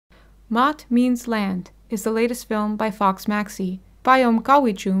Maat Means Land is the latest film by Fox Maxy, Bayom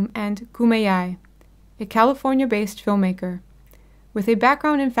Kawichum and Kumeyaay, a California-based filmmaker. With a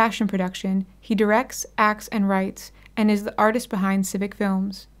background in fashion production, he directs, acts, and writes, and is the artist behind Civic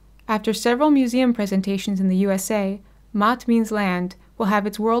Films. After several museum presentations in the USA, Maat Means Land will have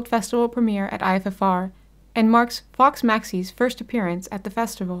its World Festival premiere at IFFR and marks Fox Maxy's first appearance at the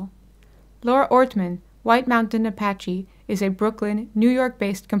festival. Laura Ortman, White Mountain Apache, is a Brooklyn, New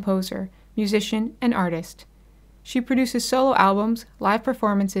York-based composer, musician, and artist. She produces solo albums, live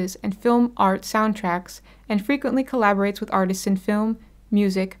performances, and film art soundtracks, and frequently collaborates with artists in film,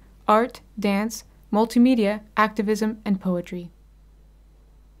 music, art, dance, multimedia, activism, and poetry.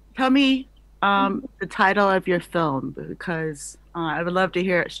 Tell me the title of your film, because I would love to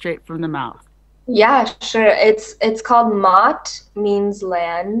hear it straight from the mouth. Yeah, sure. It's called Maat Means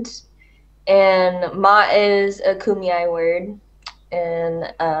Land, and Maat is a Kumeyaay word,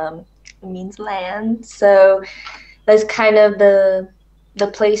 and means land. So that's kind of the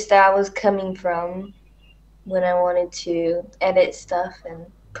place that I was coming from when I wanted to edit stuff and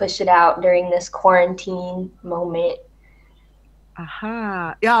push it out during this quarantine moment.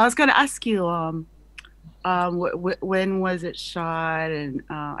 Aha. Yeah, I was gonna ask you, when was it shot? And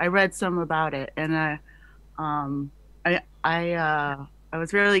I read some about it, and I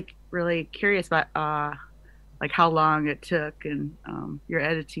was really curious about like how long it took and your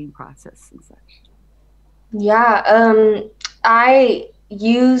editing process and such. Yeah, I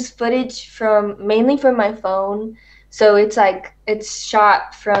use footage mainly from my phone. So it's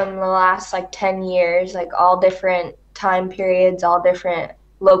shot from the last like 10 years, like all different time periods, all different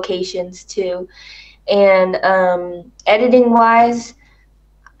locations too. And editing wise,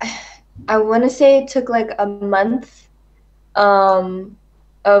 I want to say it took like a month of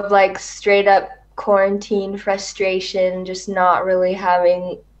like straight up quarantine frustration, just not really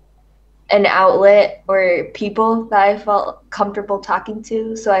having an outlet or people that I felt comfortable talking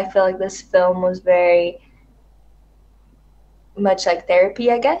to. So I feel like this film was very much like therapy,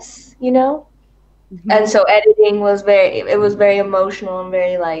 I guess, you know? Mm-hmm. And so editing was very emotional and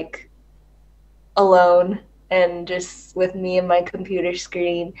very like alone, and just with me and my computer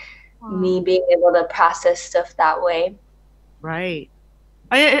screen, me being able to process stuff that way. Right.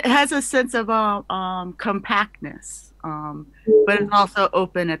 It has a sense of compactness, but it's also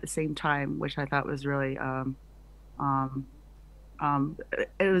open at the same time, which I thought was really it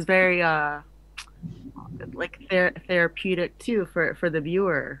was very like therapeutic too for the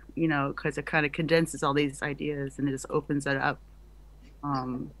viewer, you know, because it kind of condenses all these ideas and it just opens it up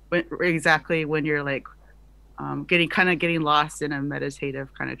exactly when you're like getting lost in a meditative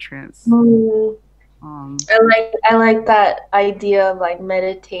kind of trance. I like that idea of like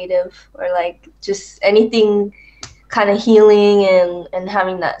meditative, or like just anything kind of healing and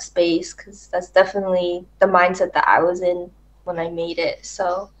having that space, because that's definitely the mindset that I was in when I made it.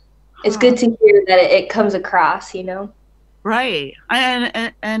 So it's good to hear that it comes across, you know. Right. And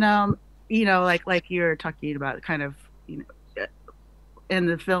you know, like you're talking about, kind of, you know, and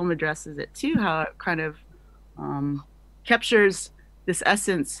the film addresses it too, how it kind of captures this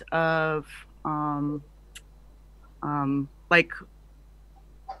essence of like,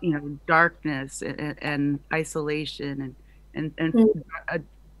 you know, darkness and isolation and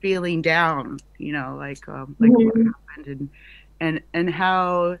feeling down, you know, like what happened, and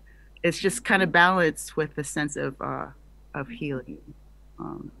how it's just kind of balanced with the sense of healing,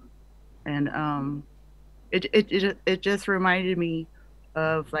 and it just reminded me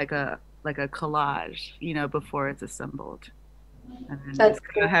of like a collage, you know, before it's assembled, and then just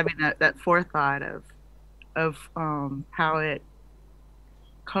kind of having that forethought of how it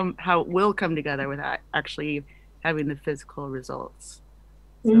will come together without actually having the physical results.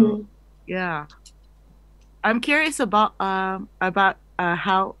 So yeah, I'm curious about how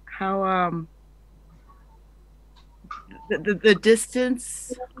the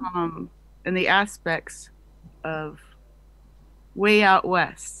distance and the aspects of way out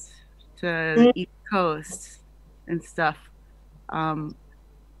west to the East Coast and stuff. Do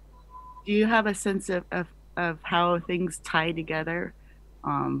you have a sense of how things tie together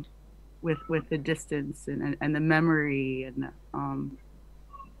with the distance and the memory and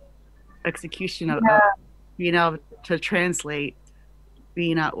execution of being able to translate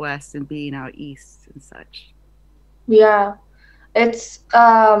being out west and being out east and such? Yeah, it's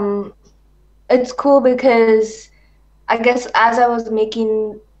cool because I guess as I was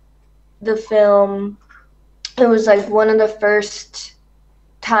making the film, it was like one of the first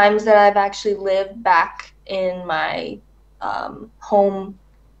times that I've actually lived back in my home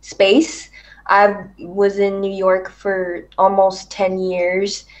space. I was in New York for almost 10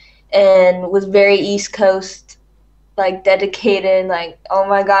 years, and was very East Coast, like dedicated. Like, oh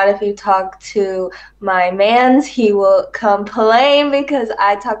my God, if you talk to my mans, he will complain because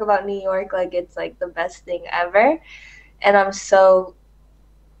I talk about New York like it's like the best thing ever. And I'm so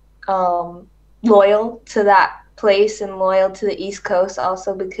loyal to that place and loyal to the East Coast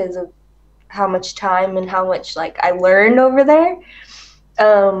also because of how much time and how much like I learned over there.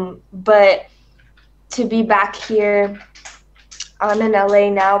 But to be back here, I'm in LA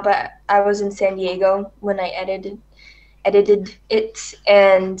now, but I was in San Diego when I edited it,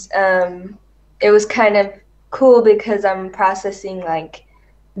 and it was kind of cool because I'm processing like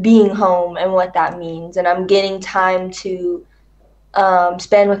being home and what that means, and I'm getting time to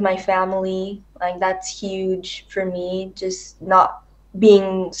spend with my family. Like that's huge for me, just not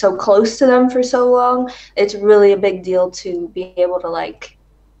being so close to them for so long. It's really a big deal to be able to like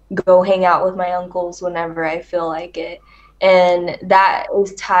go hang out with my uncles whenever I feel like it. And that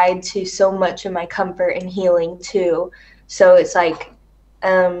is tied to so much of my comfort and healing too. So it's like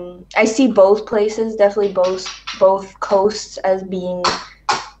I see both places, definitely both coasts as being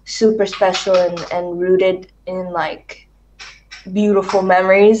super special and rooted in like beautiful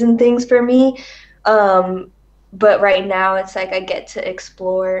memories and things for me. But right now it's like I get to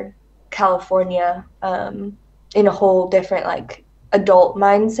explore California in a whole different like adult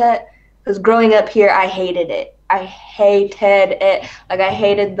mindset. Because growing up here, I hated it. I hated it. Like I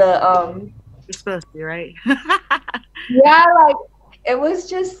hated the You're supposed to, right? yeah, like it was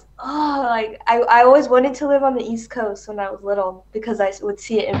just like I always wanted to live on the East Coast when I was little because I would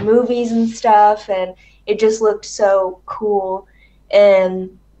see it in movies and stuff, and it just looked so cool.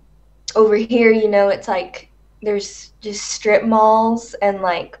 And over here, you know, it's like there's just strip malls and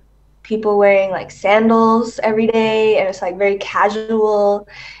like people wearing like sandals every day, and it's like very casual.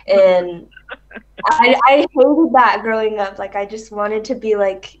 And I hated that growing up. Like I just wanted to be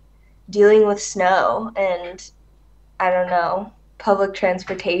like dealing with snow and I don't know, public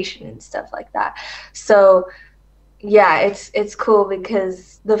transportation and stuff like that. So yeah, it's cool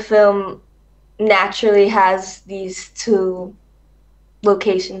because the film naturally has these two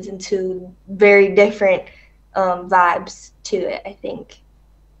locations and two very different vibes to it, I think.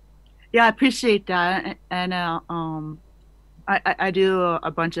 Yeah, I appreciate that. And I do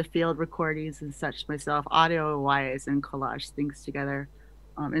a bunch of field recordings and such myself, audio wise, and collage things together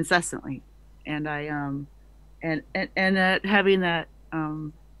incessantly. And I having that I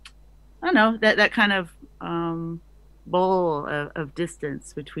don't know, that kind of bowl of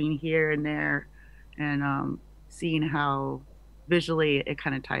distance between here and there, and seeing how visually it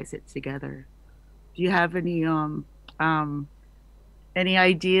kind of ties it together. Do you have any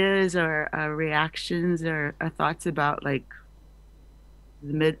ideas or reactions or thoughts about like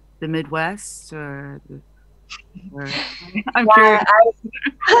the Midwest or I'm Yeah,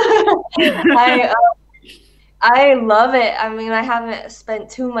 curious. I love it. I mean, I haven't spent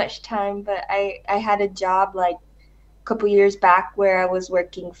too much time, but I had a job like a couple years back where I was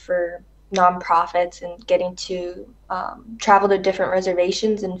working for nonprofits and getting to travel to different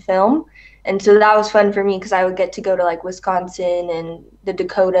reservations and film. And so that was fun for me because I would get to go to like Wisconsin and the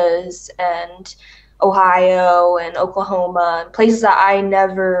Dakotas and Ohio and Oklahoma, places that I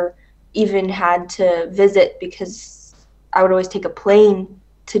never even had to visit because I would always take a plane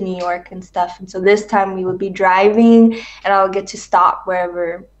to New York and stuff. And so this time we would be driving and I would get to stop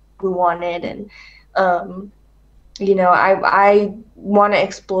wherever we wanted. And, you know, I want to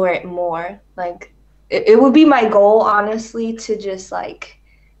explore it more. Like it would be my goal, honestly, to just like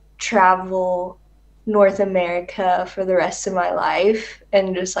travel North America for the rest of my life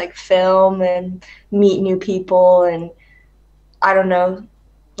and just like film and meet new people and I don't know,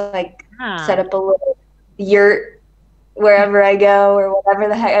 like set up a little yurt wherever I go or whatever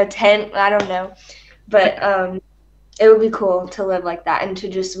the heck, a tent, I don't know. But it would be cool to live like that and to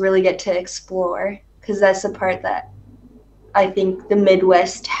just really get to explore because that's the part that I think the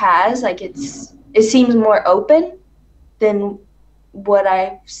Midwest has. Like it seems more open than what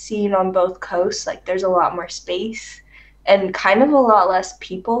I've seen on both coasts. Like there's a lot more space and kind of a lot less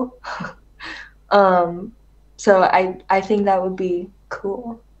people. So I think that would be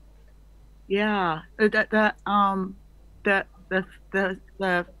cool. Yeah, the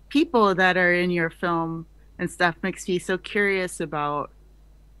people that are in your film and stuff makes me so curious about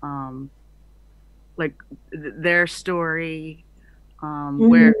like their story,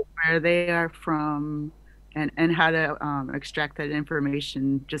 where they are from, and how to extract that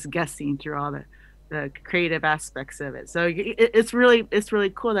information. Just guessing through all the creative aspects of it. So it's really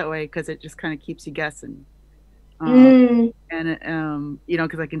cool that way because it just kind of keeps you guessing. And you know,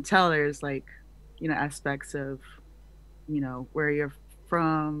 because I can tell there's like, you know, aspects of, you know, where you're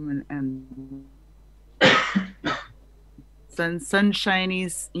from, sunshiny,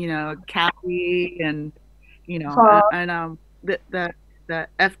 Kathy, and the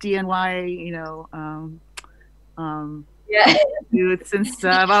FDNY, Yeah. youths and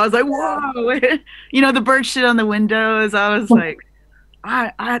stuff. I was like, whoa, the bird shit on the windows. I was like,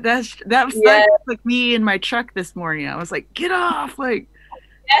 that was like me in my truck this morning. I was like, get off, like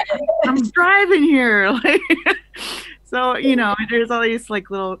I'm driving here, like. So there's all these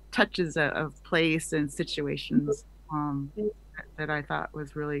like little touches of place and situations that I thought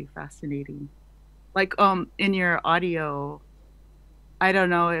was really fascinating. Like in your audio, I don't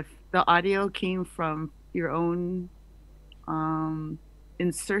know if the audio came from your own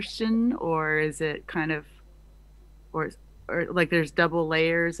insertion, or is it kind of, or like there's double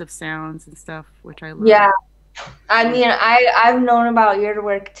layers of sounds and stuff, which I love. Yeah, I mean, I've known about your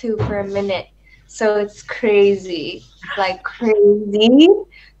work too for a minute, so it's crazy, like crazy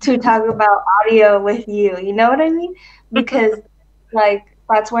to talk about audio with you. You know what I mean? Because like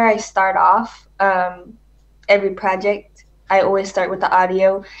that's where I start off. Every project, I always start with the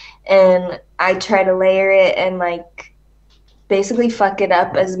audio, and I try to layer it and like basically fuck it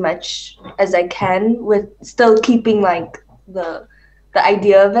up as much as I can with still keeping like the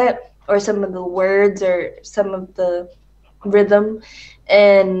idea of it, or some of the words, or some of the rhythm,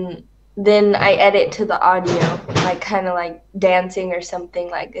 and then I edit to the audio, like kind of like dancing or something.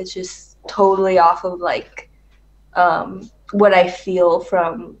 Like it's just totally off of like what I feel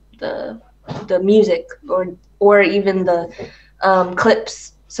from the music, or even the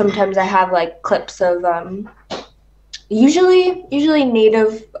clips. Sometimes I have like clips of usually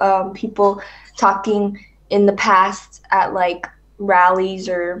native people talking in the past at like rallies,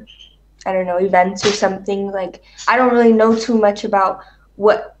 or I don't know, events or something. Like I don't really know too much about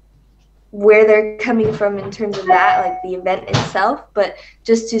where they're coming from in terms of that, like the event itself, but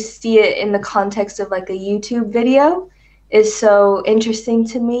just to see it in the context of like a YouTube video is so interesting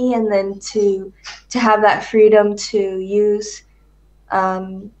to me. And then to have that freedom to use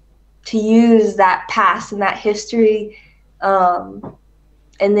that past and that history, and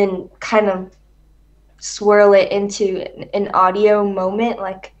then kind of swirl it into an audio moment.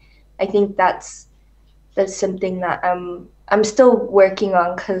 Like I think that's something that I'm still working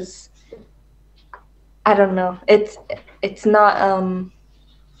on, because I don't know, it's not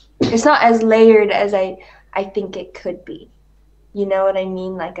as layered as I think it could be. You know what I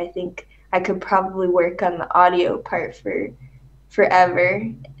mean? Like I think I could probably work on the audio part for forever,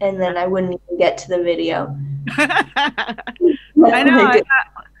 and then I wouldn't even get to the video. I know.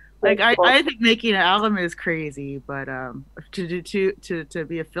 I think making an album is crazy, but to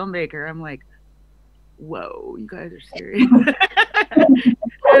be a filmmaker, I'm like, whoa, you guys are serious.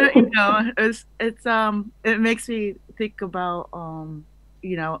 It makes me think about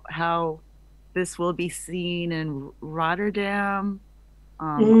how this will be seen in Rotterdam.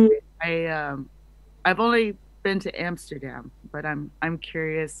 I've only been to Amsterdam, but I'm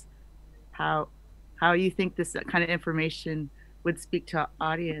curious how you think this kind of information would speak to an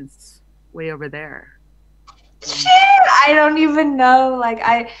audience way over there. Shit, I don't even know.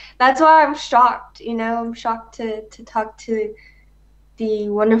 Like that's why I'm shocked. I'm shocked to talk to the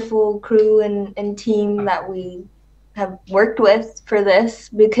wonderful crew and team that we have worked with for this,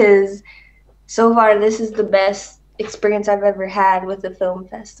 because so far this is the best experience I've ever had with a film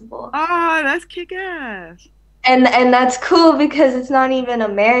festival. Oh, that's kick-ass. And that's cool, because it's not even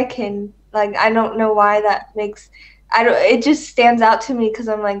American. Like I don't know why that makes, it just stands out to me, because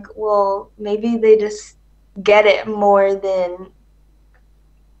I'm like, well, maybe they just get it more than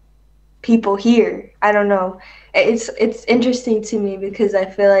people here. I don't know. It's interesting to me, because I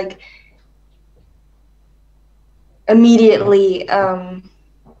feel like immediately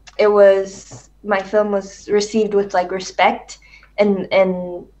my film was received with like respect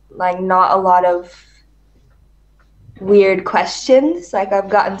and like not a lot of weird questions. Like I've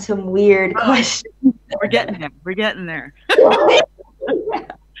gotten some weird questions. We're getting there.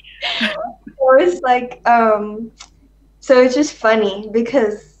 It's like so it's just funny,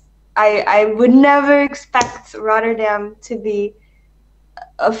 because I would never expect Rotterdam to be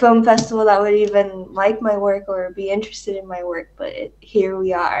a film festival that would even like my work or be interested in my work, but here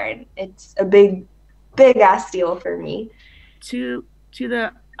we are, and it's a big ass deal for me. To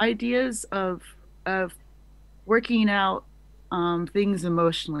the ideas of working out things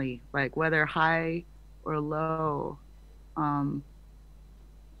emotionally, like whether high or low,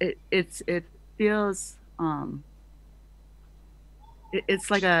 it feels it's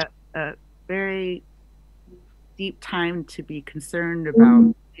like a very deep time to be concerned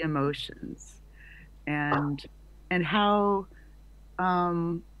about the emotions, and how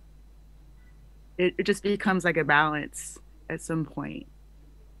um, it just becomes like a balance at some point,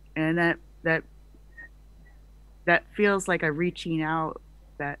 and that feels like a reaching out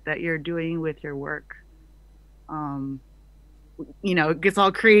that you're doing with your work. Um, it gets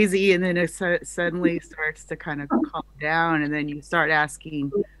all crazy, and then it suddenly starts to kind of calm down, and then you start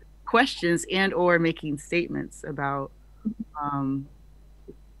asking questions and or making statements about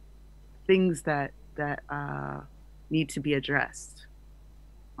things that need to be addressed.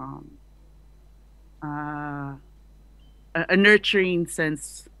 A nurturing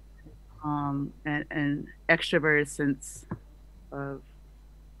sense and extroverted sense of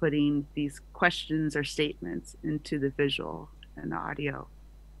putting these questions or statements into the visual and the audio.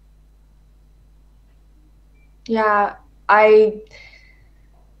 Yeah, I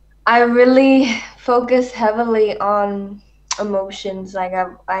really focus heavily on emotions. Like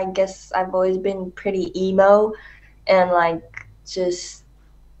I guess I've always been pretty emo and like just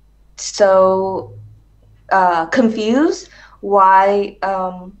so confused why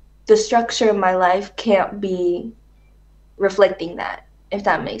the structure of my life can't be reflecting that, if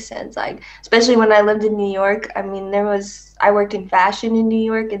that makes sense. Like, especially when I lived in New York, I mean, I worked in fashion in New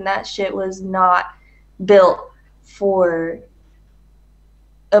York, and that shit was not built for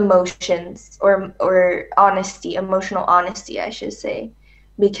emotions or honesty, emotional honesty, I should say.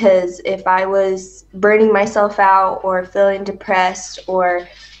 Because if I was burning myself out or feeling depressed or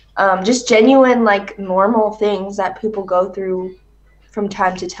just genuine, like, normal things that people go through from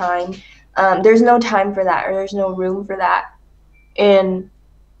time to time, there's no time for that, or there's no room for that. And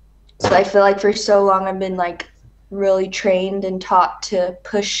so I feel like for so long I've been like really trained and taught to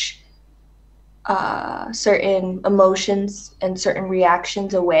push certain emotions and certain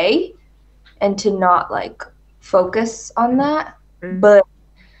reactions away and to not like focus on that. But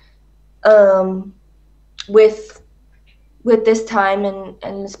with this time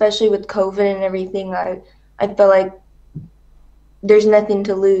and especially with COVID and everything, I feel like there's nothing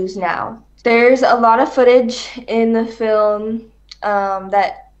to lose now. There's a lot of footage in the film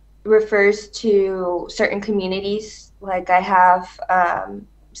that refers to certain communities. Like I have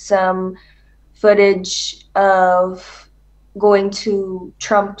some footage of going to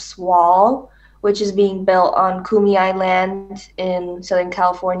Trump's wall, which is being built on Kumeyaay land in Southern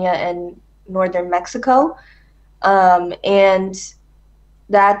California and northern Mexico. And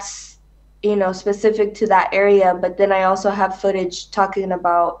that's, specific to that area. But then I also have footage talking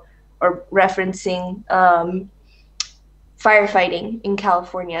about or referencing firefighting in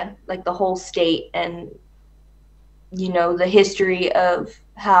California, like the whole state, and, the history of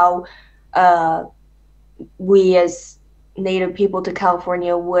how we as Native people to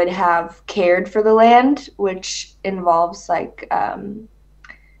California would have cared for the land, which involves like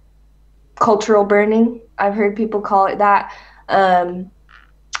cultural burning. I've heard people call it that.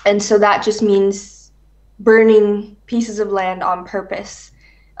 And so that just means burning pieces of land on purpose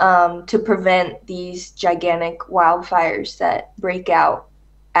to prevent these gigantic wildfires that break out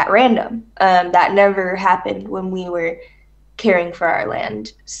at random. That never happened when we were caring for our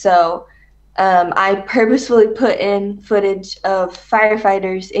land. So I purposefully put in footage of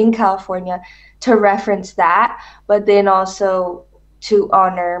firefighters in California to reference that, but then also to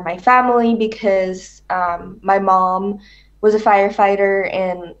honor my family, because my mom was a firefighter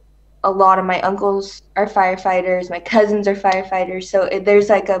and a lot of my uncles are firefighters, my cousins are firefighters. So there's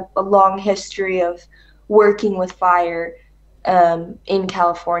like a long history of working with fire in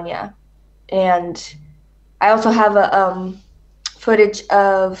California. And I also have a footage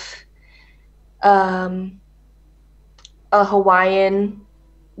of a Hawaiian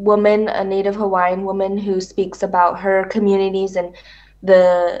woman, a Native Hawaiian woman, who speaks about her communities and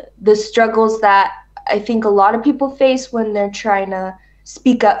the struggles that I think a lot of people face when they're trying to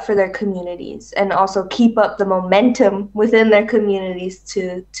speak up for their communities and also keep up the momentum within their communities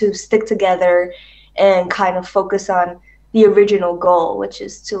to stick together and kind of focus on the original goal, which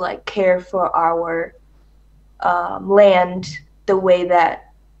is to like care for our land the way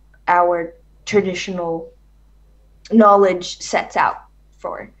that our traditional knowledge sets out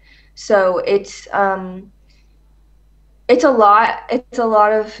for. So it's a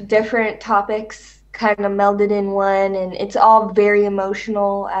lot of different topics kind of melded in one, and it's all very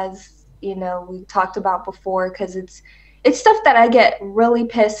emotional, as we talked about before, because it's stuff that I get really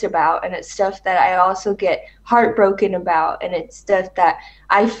pissed about, and it's stuff that I also get heartbroken about, and it's stuff that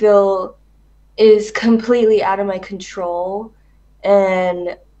I feel is completely out of my control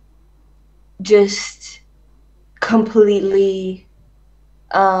and just completely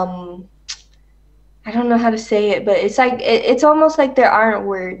I don't know how to say it, but it's like it's almost like there aren't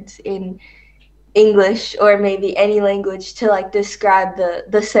words in English or maybe any language to like describe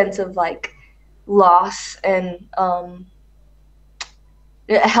the sense of like loss and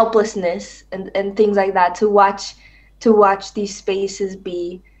helplessness and things like that, to watch these spaces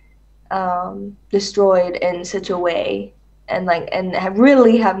be destroyed in such a way, and like and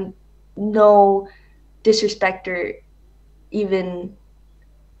really have no disrespect or even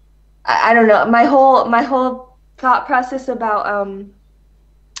I don't know, my whole thought process about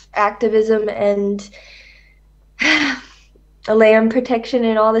activism and land protection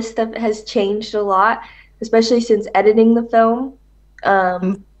and all this stuff has changed a lot, especially since editing the film.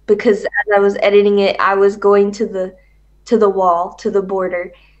 Because as I was editing it, I was going to the wall, to the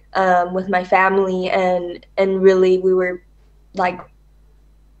border, with my family, and really we were like,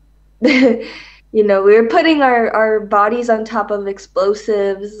 you know, we were putting our bodies on top of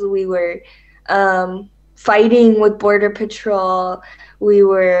explosives. We were fighting with Border Patrol. We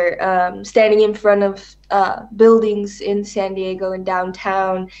were standing in front of buildings in San Diego and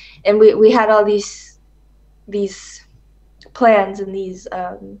downtown, and we had all these plans and these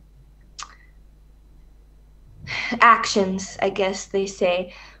actions, I guess they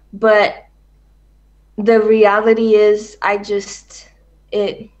say. But the reality is,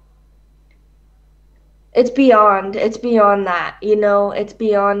 it's beyond that, you know. It's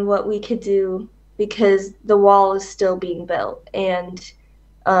beyond what we could do, because the wall is still being built, and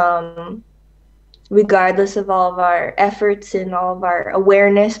regardless of all of our efforts and all of our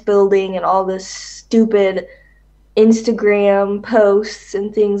awareness building and all this stupid Instagram posts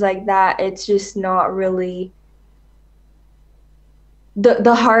and things like that, it's just not really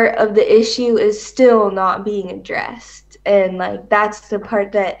the heart of the issue is still not being addressed. And like that's the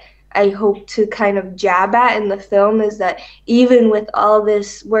part that I hope to kind of jab at in the film, is that even with all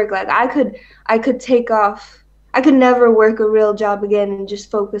this work, like I could take off, I could never work a real job again and just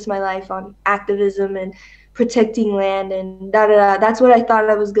focus my life on activism and protecting land and da da da. That's what I thought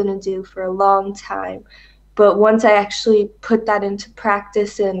I was gonna do for a long time. But once I actually put that into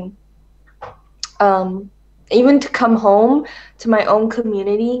practice, and even to come home to my own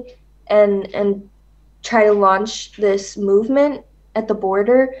community and try to launch this movement at the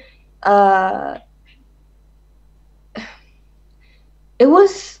border, it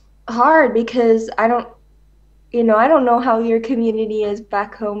was hard, because I don't know how your community is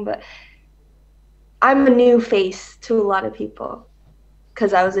back home, but I'm a new face to a lot of people,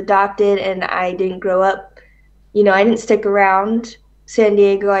 because I was adopted and I didn't grow up, you know, I didn't stick around San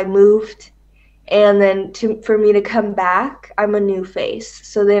Diego. I moved, and then for me to come back, I'm a new face.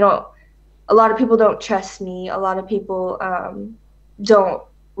 So a lot of people don't trust me. A lot of people don't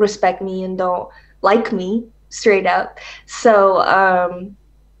respect me and don't like me straight up. So,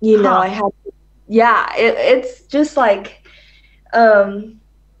 you know, I had, it's just like,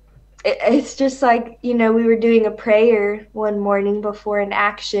 it's just like, you know, we were doing a prayer one morning before an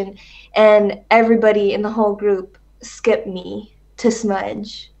action, and everybody in the whole group skipped me to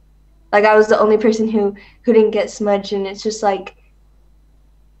smudge. Like I was the only person who didn't get smudged, and it's just like,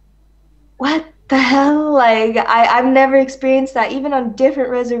 what the hell? Like I've never experienced that, even on different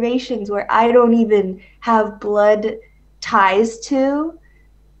reservations where I don't even have blood ties to.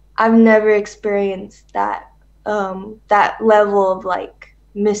 I've never experienced that that level of like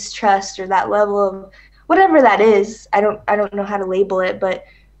mistrust, or that level of whatever that is. I don't know how to label it, but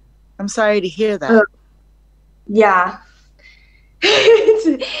I'm sorry to hear that. Yeah.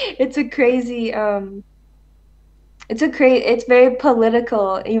 it's a crazy it's very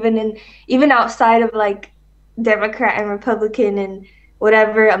political, even outside of like Democrat and Republican and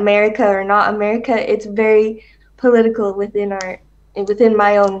whatever, America or not America. It's very political within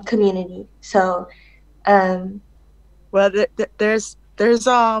my own community. So well, there's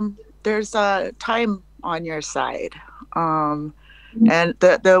time on your side, and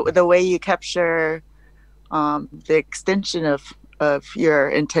the way you capture the extension of your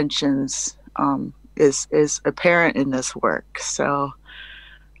intentions is apparent in this work. So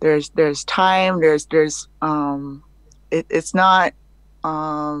there's time, it's not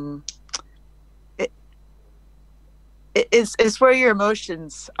it's where your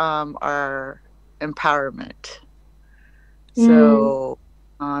emotions are empowerment. So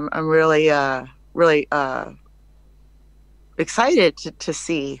I'm really excited to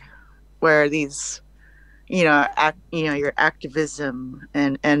see where these, your activism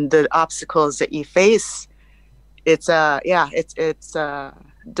and the obstacles that you face, it's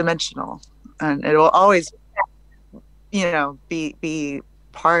dimensional, and it will always, be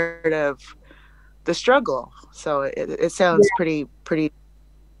part of the struggle. So it sounds pretty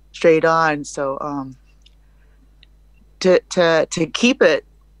straight on. So to keep it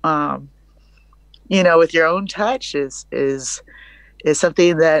with your own touch is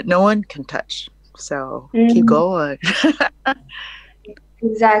something that no one can touch. So keep going.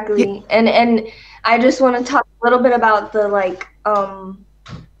 Exactly. And I just want to talk a little bit about the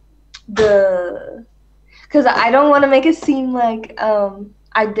because I don't want to make it seem like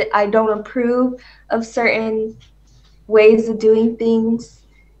I don't approve of certain ways of doing things,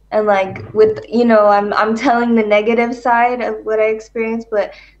 and like with I'm telling the negative side of what I experienced,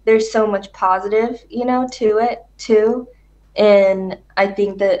 but there's so much positive to it too, and I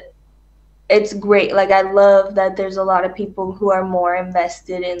think that it's great. Like, I love that there's a lot of people who are more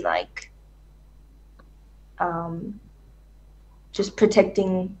invested in just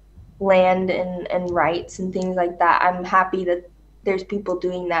protecting land and rights and things like that. I'm happy that there's people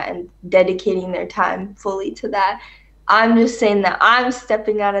doing that and dedicating their time fully to that. I'm just saying that I'm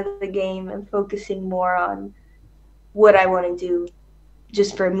stepping out of the game and focusing more on what I want to do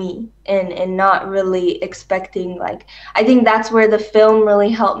just for me, and not really expecting, like, I think that's where the film really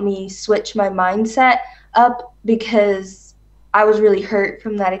helped me switch my mindset up, because I was really hurt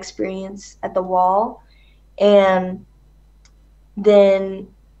from that experience at the wall. And then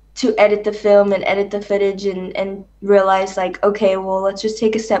to edit the film and edit the footage and realize, like, okay, well, let's just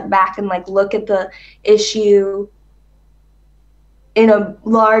take a step back and like look at the issue in a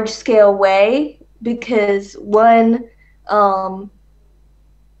large scale way, because one,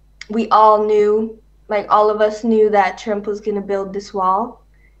 we all knew, like all of us knew that Trump was going to build this wall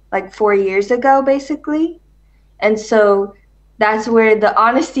like 4 years ago, basically. And so that's where the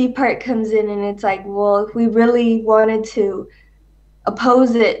honesty part comes in, and it's like, well, if we really wanted to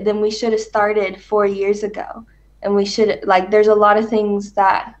oppose it, then we should have started 4 years ago. And we should, like, there's a lot of things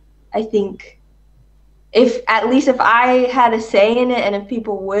that I think, if at least if I had a say in it and if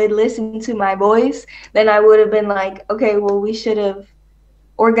people would listen to my voice, then I would have been like, okay, well, we should have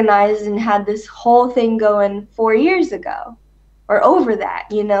organized and had this whole thing going 4 years ago or over that,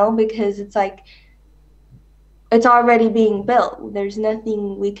 because it's like, it's already being built. There's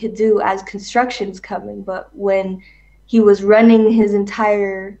nothing we could do as construction's coming. But when he was running his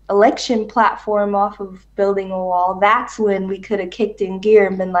entire election platform off of building a wall, that's when we could have kicked in gear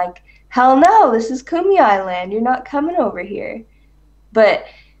and been like, hell no, this is Kumeyaay land. You're not coming over here. But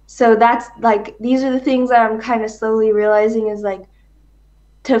so that's like, these are the things that I'm kind of slowly realizing, is like,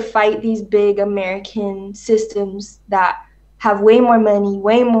 to fight these big American systems that have way more money,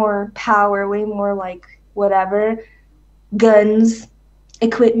 way more power, way more like whatever, guns,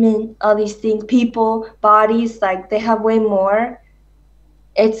 equipment, all these things, people, bodies, like they have way more.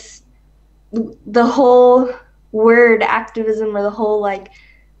 It's the whole word activism, or the whole, like,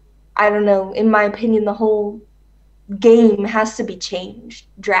 I don't know, in my opinion, the whole game has to be changed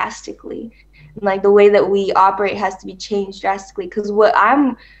drastically. Like, the way that we operate has to be changed drastically, because what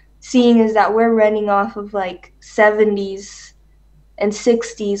I'm seeing is that we're running off of like 70s and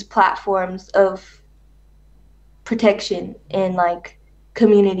 60s platforms of protection and like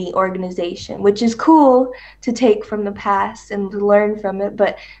community organization, which is cool to take from the past and to learn from it,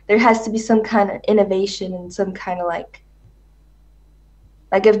 but there has to be some kind of innovation and some kind of like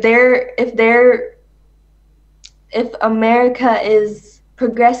if America is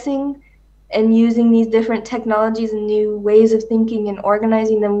progressing and using these different technologies and new ways of thinking and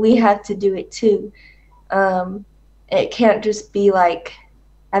organizing, then we have to do it too. It can't just be like,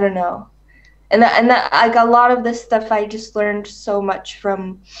 I don't know. And that like, a lot of this stuff I just learned so much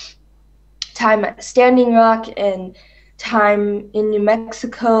from time at Standing Rock and time in New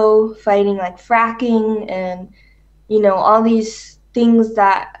Mexico fighting like fracking and, all these things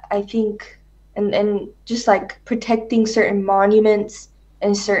that I think, and just like protecting certain monuments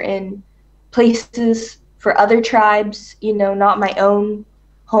and certain places for other tribes, not my own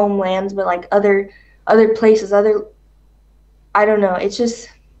homelands, but like other places, I don't know.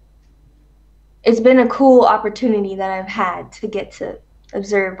 It's been a cool opportunity that I've had to get to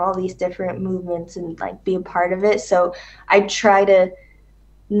observe all these different movements and like be a part of it. So I try to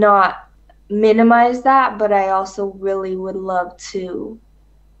not minimize that, but I also really would love to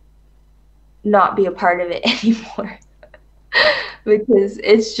not be a part of it anymore. Because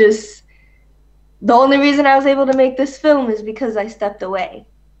it's just, the only reason I was able to make this film is because I stepped away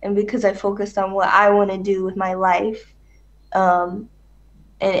and because I focused on what I want to do with my life. And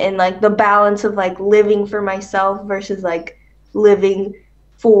like the balance of like living for myself versus like living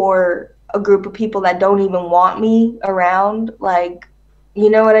for a group of people that don't even want me around. Like, you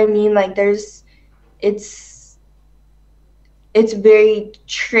know what I mean? Like it's very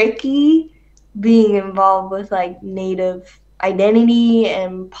tricky being involved with like Native identity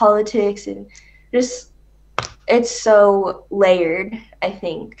and politics, and just, it's so layered, I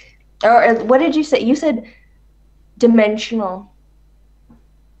think. Or what did you say? You said dimensional.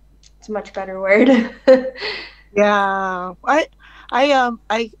 It's a much better word. Yeah, I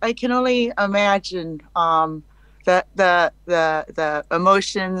can only imagine the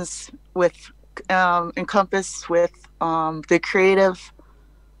emotions with encompassed with the creative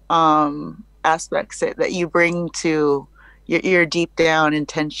aspects that you bring to your deep down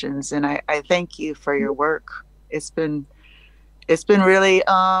intentions, and I thank you for your work. It's been really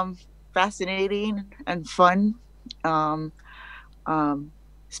fascinating and fun. Um, um,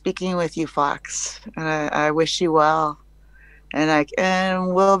 Speaking with you, Fox. I wish you well,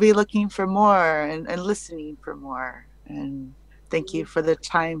 and we'll be looking for more and listening for more. And thank you for the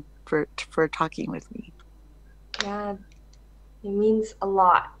time for talking with me. Yeah, it means a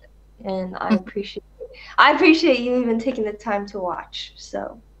lot, and I appreciate you even taking the time to watch.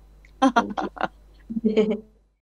 So, thank you.